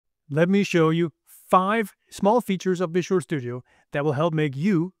Let me show you 5 small features of Visual Studio that will help make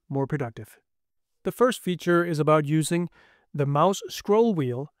you more productive. The first feature is about using the mouse scroll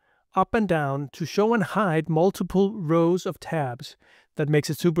wheel up and down to show and hide multiple rows of tabs. That makes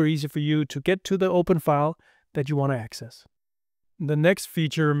it super easy for you to get to the open file that you want to access. The next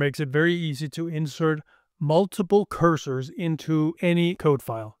feature makes it very easy to insert multiple cursors into any code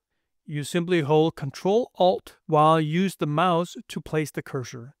file. You simply hold Ctrl-Alt while you use the mouse to place the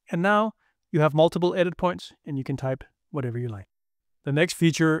cursor. And now you have multiple edit points and you can type whatever you like. The next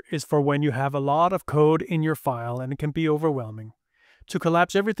feature is for when you have a lot of code in your file and it can be overwhelming. To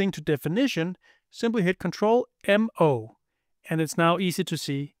collapse everything to definition, simply hit Ctrl-MO and it's now easy to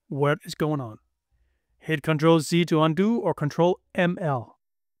see what is going on. Hit Ctrl-Z to undo or Ctrl-ML.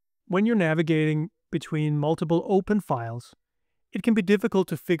 When you're navigating between multiple open files, it can be difficult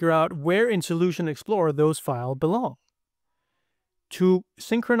to figure out where in Solution Explorer those files belong. To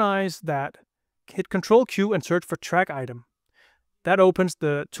synchronize that, hit Ctrl-Q and search for Track Item. That opens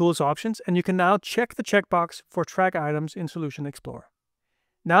the Tools options, and you can now check the checkbox for track items in Solution Explorer.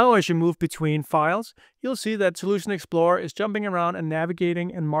 Now, as you move between files, you'll see that Solution Explorer is jumping around and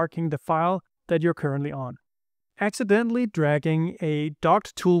navigating and marking the file that you're currently on. Accidentally dragging a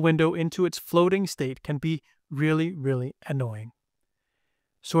docked tool window into its floating state can be really annoying.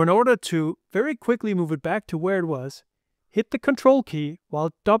 So in order to very quickly move it back to where it was, hit the Control key while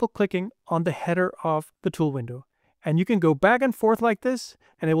double-clicking on the header of the tool window. And you can go back and forth like this,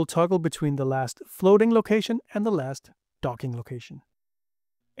 and it will toggle between the last floating location and the last docking location.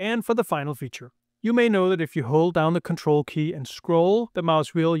 And for the final feature, you may know that if you hold down the Control key and scroll the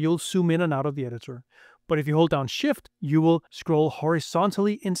mouse wheel, you'll zoom in and out of the editor. But if you hold down Shift, you will scroll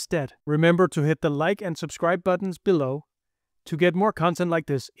horizontally instead. Remember to hit the like and subscribe buttons below to get more content like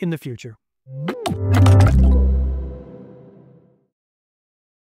this in the future.